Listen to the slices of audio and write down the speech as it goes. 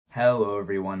Hello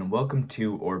everyone, welcome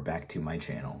to or back to my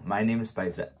channel. My name is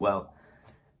Bizaster. Well,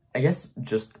 I guess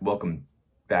just welcome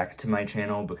back to my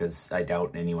channel because I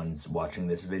doubt anyone's watching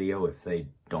this video if they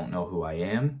don't know who I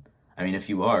am. I mean, if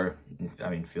you are,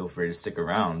 feel free to stick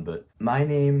around, but my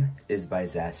name is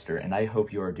Bizaster and I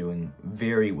hope you are doing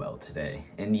very well today.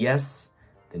 And yes,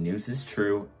 the news is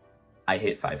true. I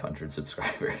hit 500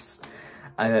 subscribers.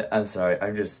 I'm sorry,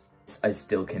 I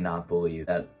still cannot believe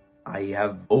that I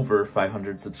have over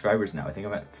 500 subscribers now. I think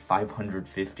I'm at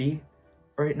 550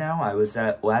 right now. I was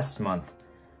at, last month,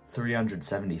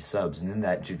 370 subs, and then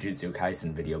that Jujutsu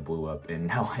Kaisen video blew up, and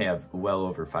now I have well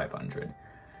over 500.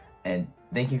 And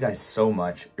thank you guys so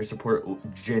much. Your support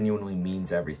genuinely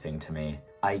means everything to me.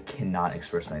 I cannot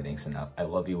express my thanks enough. I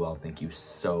love you all. Thank you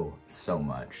so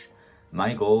much.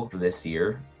 My goal for this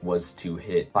year was to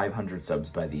hit 500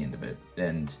 subs by the end of it,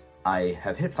 and I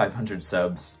have hit 500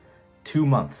 subs 2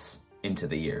 months into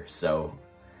the year, so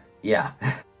yeah.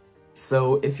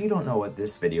 So if you don't know what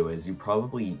this video is, you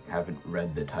probably haven't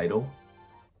read the title.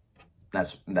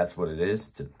 That's what it is.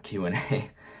 It's a Q&A.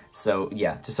 So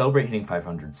yeah, to celebrate hitting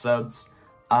 500 subs,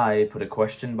 I put a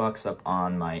question box up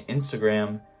on my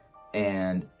Instagram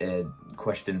and a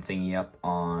question thingy up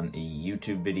on a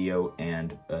YouTube video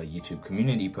and a YouTube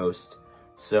community post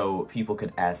so people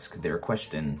could ask their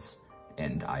questions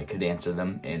and I could answer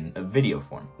them in a video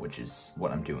form, which is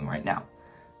what I'm doing right now.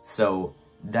 So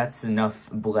that's enough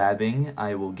blabbing.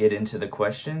 I will get into the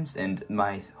questions, and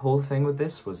my whole thing with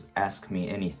this was ask me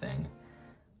anything,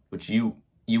 which you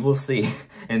will see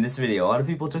in this video. A lot of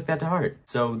people took that to heart.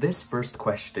 So this first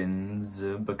question's,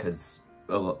 because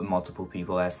multiple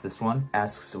people asked this one,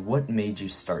 asks, what made you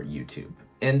start YouTube?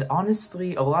 And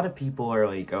honestly, a lot of people are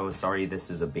like, oh, sorry, this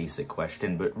is a basic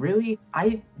question, but really,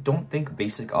 I don't think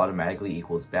basic automatically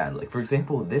equals bad. Like, for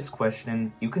example, this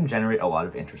question, you can generate a lot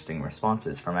of interesting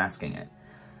responses from asking it.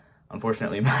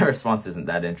 Unfortunately, my response isn't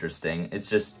that interesting. It's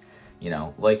just, you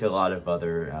know, like a lot of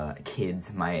other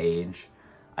kids my age,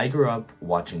 I grew up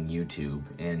watching YouTube,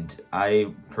 and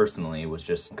I personally was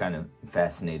just kind of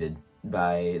fascinated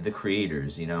by the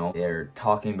creators, you know? They're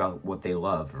talking about what they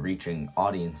love, reaching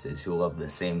audiences who love the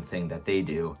same thing that they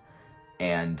do,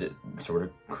 and sort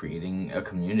of creating a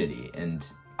community. And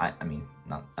I'm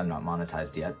not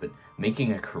monetized yet, but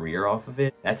making a career off of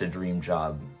it, that's a dream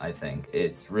job, I think.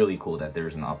 It's really cool that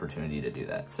there's an opportunity to do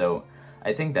that. So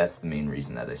I think that's the main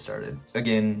reason that I started.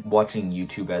 Again, watching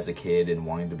YouTube as a kid and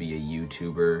wanting to be a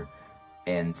YouTuber,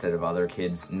 and instead of other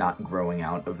kids not growing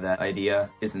out of that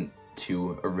idea, isn't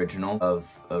too original of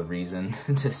a reason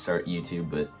to start YouTube,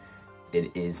 but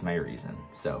it is my reason,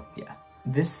 so yeah.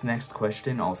 This next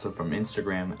question, also from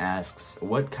Instagram, asks,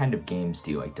 what kind of games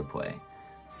do you like to play?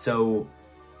 So,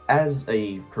 as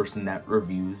a person that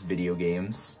reviews video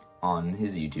games on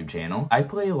his YouTube channel, I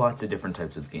play lots of different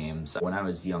types of games. When I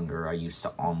was younger, I used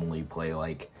to only play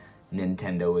like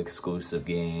Nintendo exclusive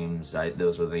games.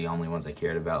 Those were the only ones I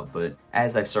cared about, but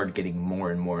as I've started getting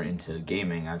more and more into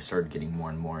gaming, I've started getting more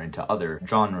and more into other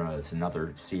genres and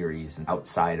other series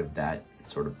outside of that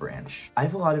sort of branch. I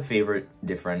have a lot of favorite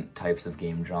different types of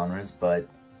game genres, but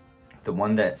the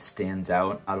one that stands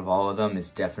out of all of them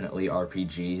is definitely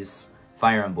RPGs.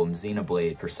 Fire Emblem,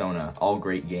 Xenoblade, Persona, all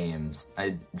great games.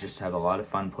 I just have a lot of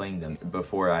fun playing them.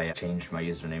 Before I changed my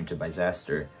username to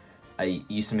Bizaster, I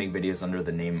used to make videos under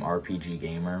the name RPG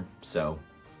Gamer, so,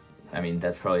 I mean,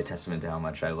 that's probably a testament to how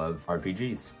much I love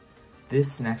RPGs.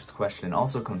 This next question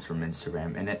also comes from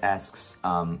Instagram, and it asks,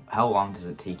 how long does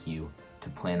it take you to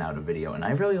plan out a video? And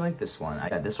I really like this one.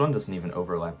 This one doesn't even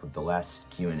overlap with the last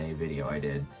Q&A video I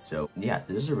did, so yeah,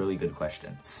 this is a really good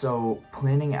question. So,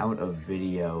 planning out a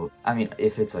video, I mean,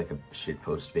 if it's like a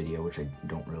shitpost video, which I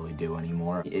don't really do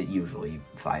anymore, it usually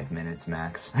 5 minutes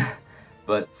max.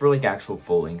 But for like actual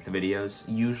full-length videos,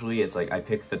 usually it's like I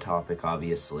pick the topic,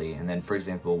 obviously, and then for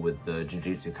example with the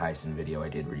Jujutsu Kaisen video I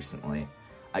did recently,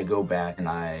 I go back and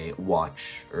I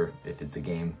watch, or if it's a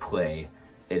game, play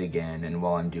it again, and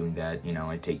while I'm doing that, you know,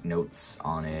 I take notes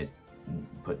on it,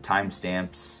 put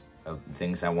timestamps of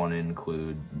things I want to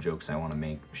include, jokes I want to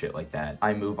make, shit like that.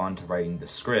 I move on to writing the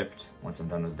script once I'm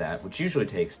done with that, which usually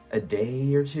takes a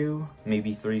day or two,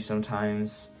 maybe 3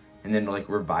 sometimes. And then like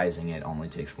revising it only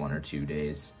takes 1 or 2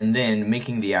 days. And then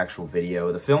making the actual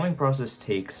video, the filming process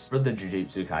takes, for the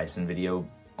Jujutsu Kaisen video,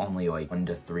 only like 1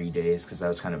 to 3 days, because that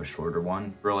was kind of a shorter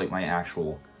one. For like my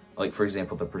actual, like for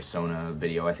example the Persona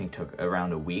video, I think took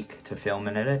around a week to film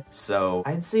and edit. So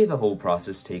I'd say the whole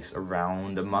process takes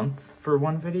around a month for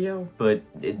one video, but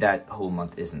that whole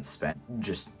month isn't spent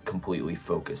just completely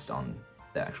focused on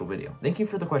the actual video. Thank you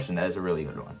for the question, that is a really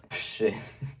good one. Shit.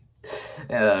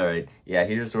 Alright, yeah,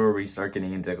 here's where we start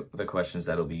getting into the questions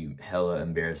that'll be hella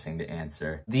embarrassing to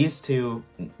answer. These two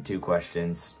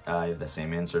questions, I have the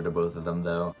same answer to both of them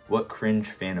though. What cringe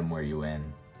fandom were you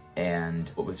in? And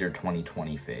what was your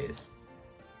 2020 phase?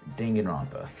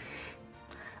 Danganronpa.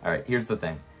 Alright, here's the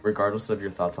thing. Regardless of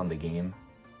your thoughts on the game,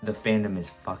 the fandom is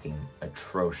fucking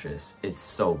atrocious. It's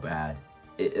so bad.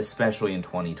 Especially in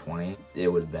 2020, it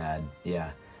was bad,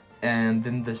 yeah. And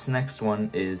then this next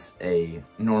one is a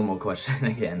normal question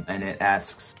again, and it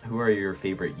asks, who are your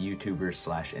favorite YouTubers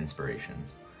slash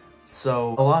inspirations?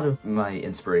 So a lot of my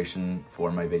inspiration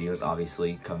for my videos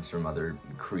obviously comes from other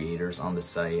creators on the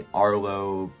site.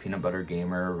 Arlo, Peanut Butter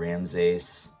Gamer,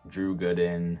 Ramses, Drew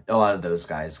Gooden. A lot of those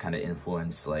guys kind of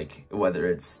influence, like, whether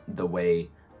it's the way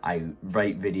I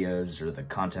write videos or the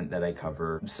content that I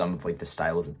cover, some of like the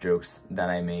styles of jokes that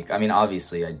I make. I mean,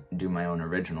 obviously I do my own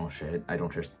original shit. I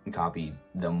don't just copy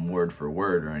them word for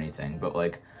word or anything, but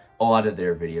like a lot of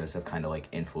their videos have kind of like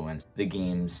influenced the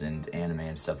games and anime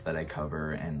and stuff that I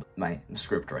cover and my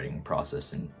script writing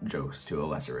process and jokes to a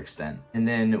lesser extent. And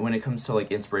then when it comes to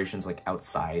like inspirations like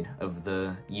outside of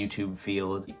the YouTube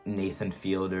field, Nathan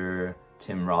Fielder,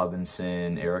 Tim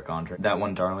Robinson, Eric Andre. That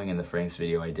one Darling in the Franxx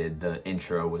video I did, the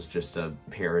intro was just a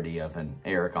parody of an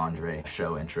Eric Andre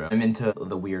show intro. I'm into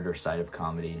the weirder side of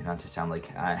comedy, not to sound like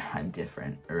I'm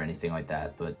different or anything like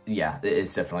that, but yeah,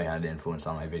 it's definitely had an influence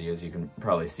on my videos. You can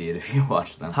probably see it if you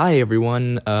watch them. Hi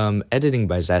everyone, editing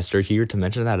Bizaster here to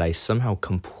mention that I somehow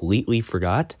completely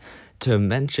forgot to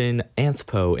mention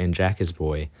Anthpo and Jack is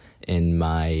Boy in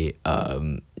my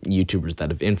YouTubers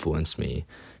that have influenced me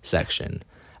section.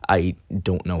 I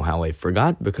don't know how I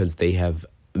forgot because they have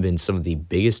been some of the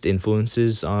biggest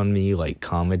influences on me, like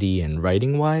comedy and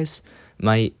writing wise.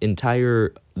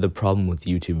 The problem with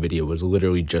YouTube video was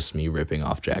literally just me ripping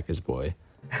off Jack is Boy.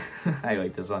 I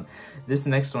like this one. This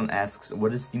next one asks,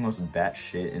 what is the most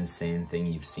batshit insane thing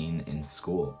you've seen in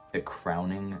school? The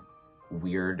crowning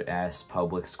weird ass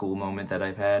public school moment that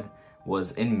I've had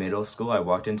was in middle school. I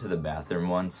walked into the bathroom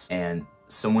once and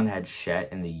someone had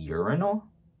shat in the urinal.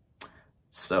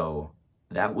 So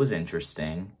that was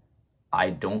interesting.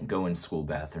 I don't go in school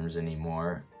bathrooms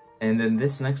anymore. And then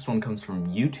this next one comes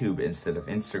from YouTube instead of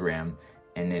Instagram,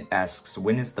 and it asks,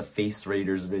 when is the Face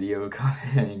Raiders video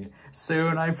coming?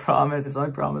 Soon, I promise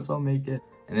I'll make it.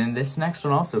 And then this next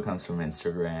one also comes from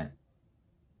Instagram.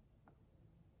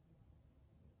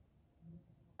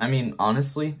 I mean,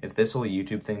 honestly, if this whole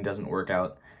YouTube thing doesn't work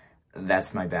out,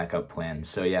 that's my backup plan.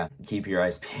 So yeah, keep your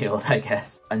eyes peeled, I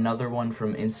guess. Another one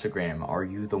from Instagram. Are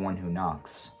you the one who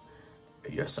knocks?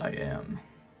 Yes, I am.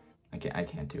 I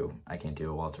can't do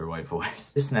a Walter White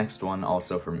voice. This next one,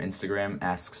 also from Instagram,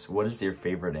 asks, what is your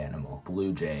favorite animal?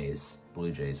 Blue jays.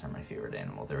 Blue jays are my favorite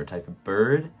animal. They're a type of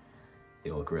bird.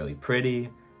 They look really pretty.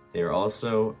 They're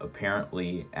also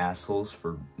apparently assholes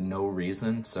for no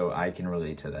reason, so I can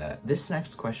relate to that. This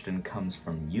next question comes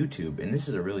from YouTube, and this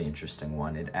is a really interesting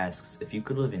one. It asks, if you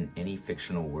could live in any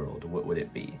fictional world, what would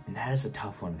it be? And that is a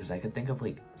tough one, because I could think of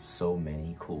like so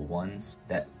many cool ones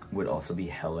that would also be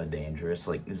hella dangerous.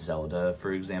 Like Zelda,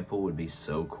 for example, would be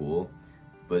so cool,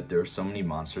 but there are so many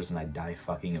monsters and I'd die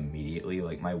fucking immediately.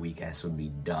 Like my weak ass would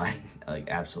be done. Like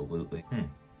absolutely.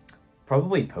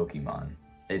 Probably Pokemon.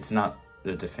 It's not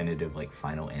a definitive like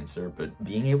final answer, but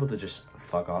being able to just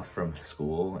fuck off from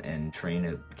school and train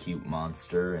a cute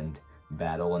monster and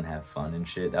battle and have fun and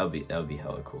shit, that would be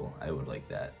hella cool. I would like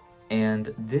that.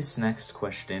 And this next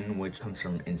question, which comes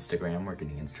from Instagram, we're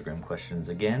getting Instagram questions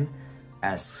again,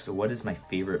 asks, what is my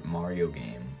favorite Mario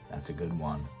game? That's a good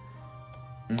one.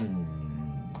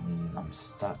 I'm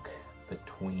stuck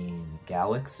between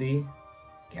Galaxy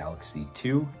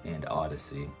 2, and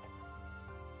Odyssey.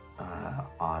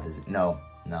 Odyssey, no,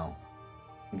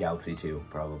 Galaxy 2,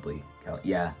 probably.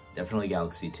 Yeah, definitely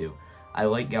Galaxy 2. I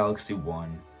like Galaxy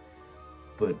 1,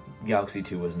 but Galaxy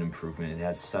 2 was an improvement. It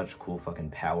had such cool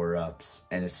fucking power-ups,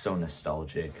 and it's so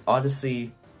nostalgic.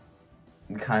 Odyssey,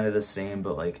 kind of the same,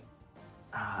 but like,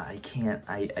 I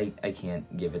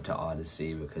can't give it to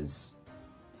Odyssey because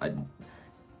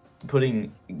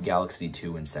putting Galaxy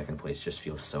 2 in second place just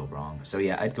feels so wrong. So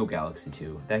yeah, I'd go Galaxy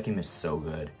 2. That game is so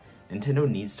good. Nintendo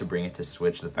needs to bring it to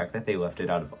Switch. The fact that they left it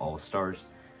out of All-Stars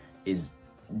is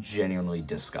genuinely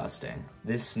disgusting.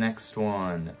 This next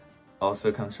one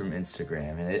also comes from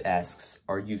Instagram, and it asks,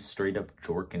 are you straight up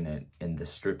jorking it in the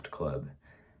stripped club?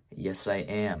 Yes, I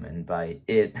am, and by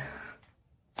it,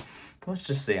 let's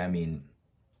just say I mean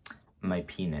my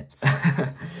peanuts.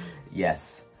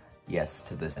 Yes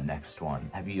to this next one.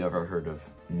 Have you ever heard of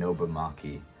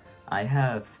Nobamaki? I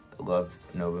have loved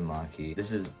Nobamaki.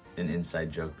 This is an inside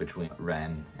joke between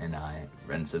Ren and I.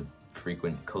 Ren's a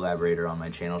frequent collaborator on my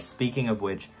channel. Speaking of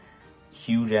which,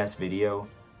 huge ass video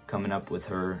coming up with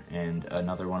her and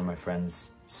another one of my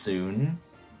friends soon,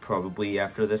 probably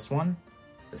after this one.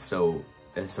 So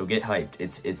get hyped.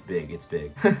 It's big. It's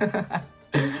big.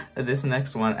 This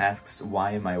next one asks,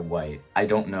 why am I white? I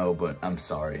don't know, but I'm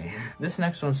sorry. This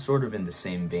next one's sort of in the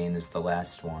same vein as the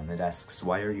last one. It asks,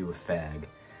 why are you a fag?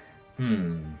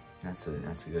 That's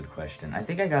a good question. I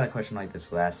think I got a question like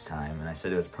this last time, and I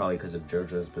said it was probably because of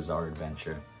JoJo's Bizarre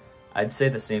Adventure. I'd say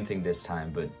the same thing this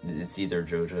time, but it's either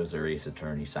JoJo's or Ace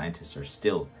Attorney. Scientists are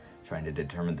still trying to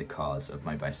determine the cause of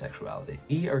my bisexuality.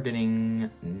 We are getting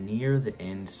near the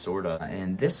end, sorta,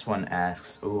 and this one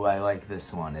asks, oh, I like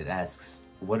this one. It asks,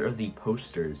 what are the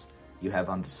posters you have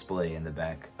on display in the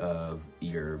back of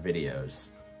your videos?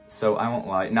 So I won't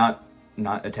lie, not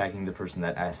attacking the person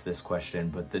that asked this question,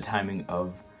 but the timing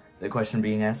of the question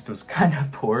being asked was kind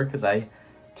of poor, because I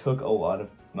took a lot of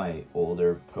my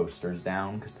older posters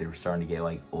down because they were starting to get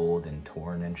like old and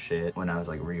torn and shit when I was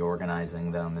like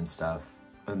reorganizing them and stuff.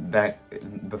 Back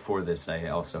before this, I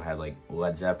also had like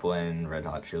Led Zeppelin, Red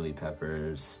Hot Chili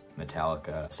Peppers,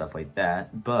 Metallica, stuff like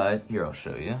that. But here, I'll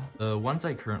show you. The ones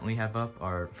I currently have up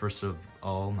are, first of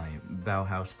all, my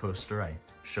Bauhaus poster. I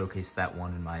showcased that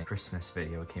one in my Christmas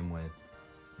video. It came with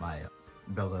my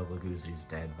Bela Lugosi's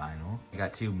Dead vinyl. I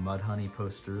got two Mudhoney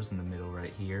posters in the middle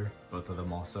right here. Both of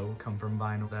them also come from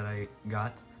vinyl that I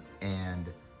got.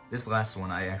 And this last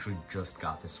one, I actually just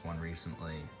got this one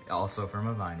recently. Also from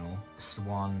a vinyl,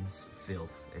 Swan's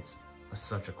Filth. It's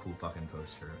such a cool fucking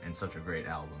poster and such a great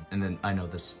album. And then I know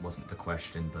this wasn't the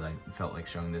question, but I felt like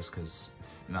showing this because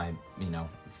my,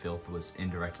 Filth was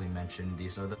indirectly mentioned.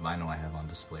 These are the vinyl I have on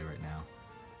display right now.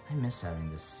 I miss having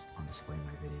this on display in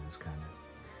my videos, kind of.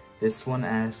 This one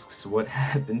asks, what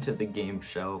happened to the game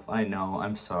shelf? I know,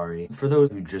 I'm sorry. For those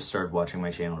who just started watching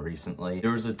my channel recently,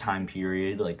 there was a time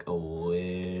period, like a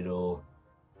little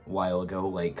while ago,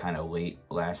 like kind of late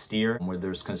last year, where there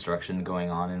was construction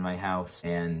going on in my house,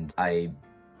 and I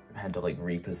had to like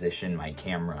reposition my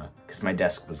camera because my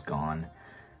desk was gone.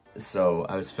 So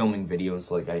I was filming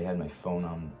videos, like I had my phone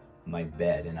on my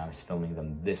bed and I was filming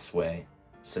them this way,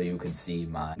 so you could see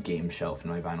my game shelf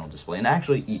and my vinyl display. And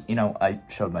actually, I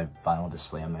showed my vinyl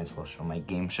display, I might as well show my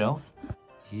game shelf.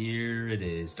 Here it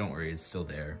is. Don't worry, it's still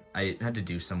there. I had to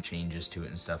do some changes to it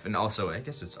and stuff. And also, I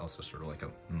guess it's also sort of like a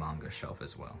manga shelf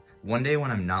as well. One day when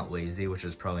I'm not lazy, which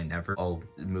is probably never, I'll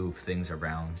move things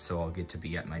around so I'll get to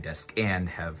be at my desk and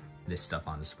have this stuff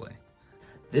on display.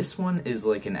 This one is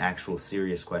like an actual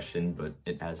serious question, but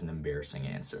it has an embarrassing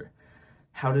answer.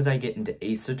 How did I get into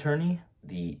Ace Attorney?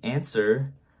 The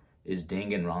answer is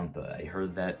Danganronpa. I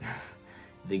heard that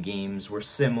the games were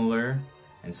similar,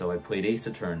 and so I played Ace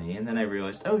Attorney, and then I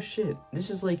realized, oh shit,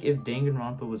 this is like if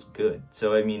Danganronpa was good.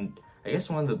 So I mean, I guess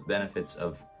one of the benefits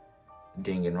of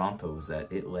Danganronpa was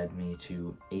that it led me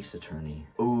to Ace Attorney.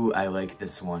 Ooh, I like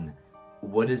this one.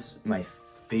 What is my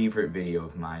favorite video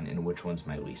of mine, and which one's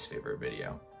my least favorite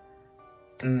video?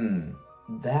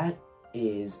 That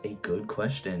is a good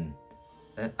question.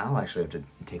 I'll actually have to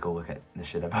take a look at the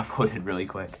shit I've uploaded really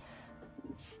quick.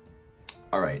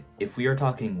 Alright, if we are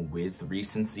talking with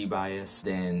recency bias,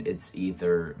 then it's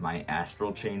either my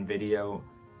Astral Chain video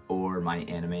or my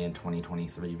Anime in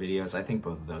 2023 videos. I think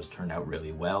both of those turned out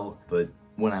really well, but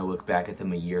when I look back at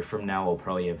them a year from now, I'll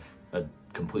probably have a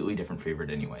completely different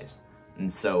favorite anyways.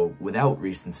 And so, without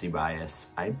recency bias,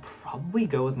 I'd probably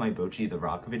go with my Bocchi the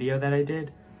Rock video that I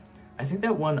did. I think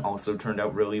that one also turned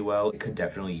out really well. It could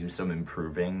definitely use some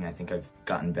improving. I think I've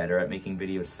gotten better at making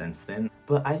videos since then,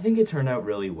 but I think it turned out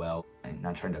really well. I'm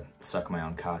not trying to suck my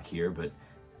own cock here, but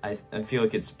I feel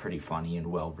like it's pretty funny and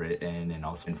well written and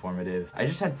also informative. I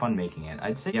just had fun making it.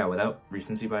 I'd say, yeah, without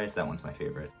recency bias, that one's my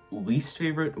favorite. Least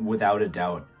favorite, without a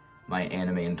doubt, my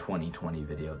Anime in 2020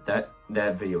 video.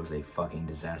 That video was a fucking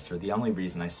disaster. The only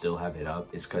reason I still have it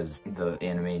up is because the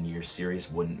Anime in Year series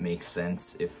wouldn't make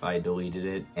sense if I deleted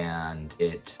it, and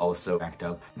it also racked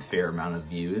up a fair amount of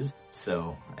views.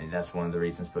 So that's one of the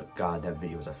reasons, but god, that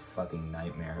video was a fucking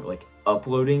nightmare. Like,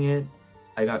 uploading it,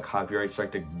 I got copyright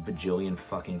striked a bajillion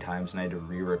fucking times and I had to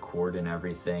re-record and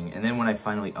everything. And then when I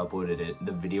finally uploaded it,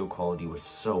 the video quality was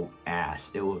so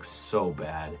ass. It looks so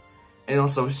bad. And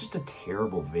also, it's just a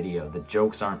terrible video. The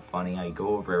jokes aren't funny. I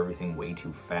go over everything way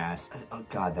too fast. Oh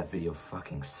god, that video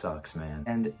fucking sucks, man.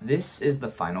 And this is the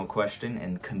final question,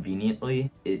 and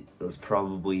conveniently, it was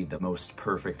probably the most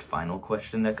perfect final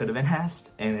question that could have been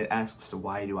asked. And it asks,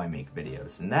 why do I make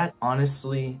videos? And that,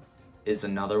 honestly, is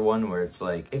another one where it's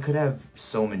like, it could have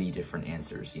so many different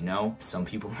answers, you know? Some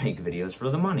people make videos for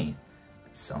the money.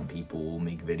 Some people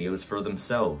make videos for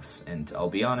themselves. And I'll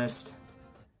be honest,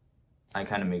 I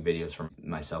kind of make videos for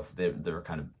myself. They're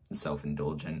kind of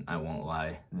self-indulgent, I won't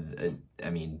lie. I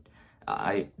mean,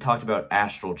 I talked about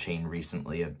Astral Chain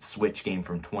recently, a Switch game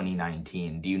from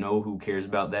 2019. Do you know who cares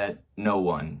about that? No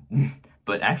one.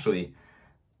 But actually,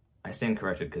 I stand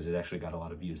corrected because it actually got a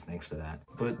lot of views. Thanks for that.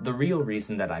 But the real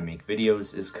reason that I make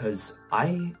videos is because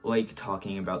I like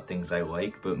talking about things I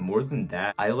like, but more than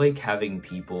that, I like having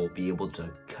people be able to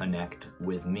connect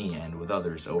with me and with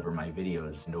others over my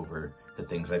videos and over the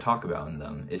things I talk about in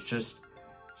them. It's just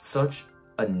such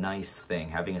a nice thing,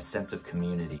 having a sense of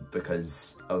community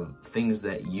because of things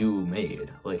that you made.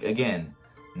 Like, again,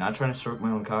 not trying to stroke my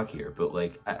own cock here, but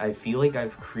like, I feel like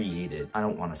I've created, I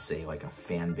don't want to say like a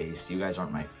fan base. You guys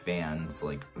aren't my fans.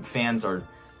 Like, fans are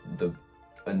the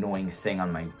annoying thing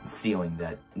on my ceiling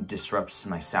that disrupts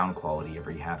my sound quality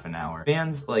every half an hour.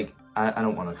 Fans, like, I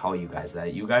don't want to call you guys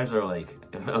that. You guys are like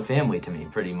a family to me,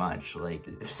 pretty much. Like,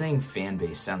 saying fan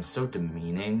base sounds so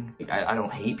demeaning. Like, I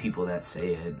don't hate people that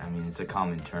say it. I mean, it's a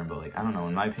common term, but like, I don't know,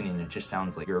 in my opinion, it just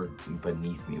sounds like you're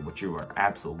beneath me, which you are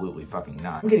absolutely fucking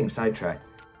not. I'm getting sidetracked.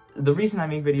 The reason I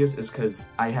make videos is because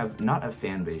I have not a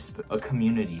fan base, but a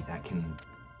community that can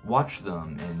watch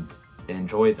them and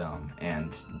enjoy them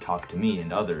and talk to me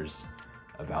and others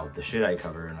about the shit I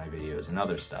cover in my videos and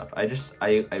other stuff. I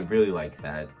really like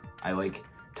that. I like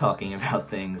talking about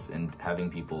things and having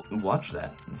people watch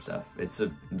that and stuff. It's a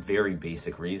very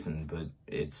basic reason, but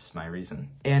it's my reason.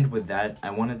 And with that, I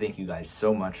want to thank you guys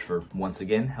so much for, once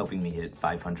again, helping me hit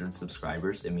 500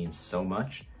 subscribers. It means so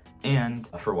much. And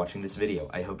for watching this video.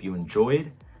 I hope you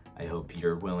enjoyed. I hope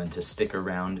you're willing to stick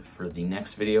around for the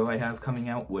next video I have coming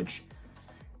out, which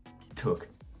took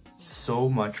so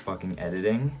much fucking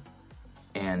editing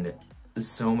and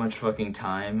so much fucking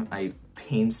time. I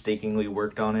painstakingly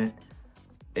worked on it,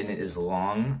 and it is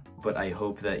long, but I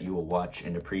hope that you will watch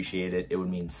and appreciate it. It would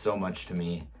mean so much to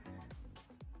me.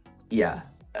 Yeah.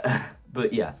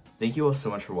 But yeah, thank you all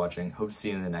so much for watching. Hope to see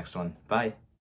you in the next one. Bye.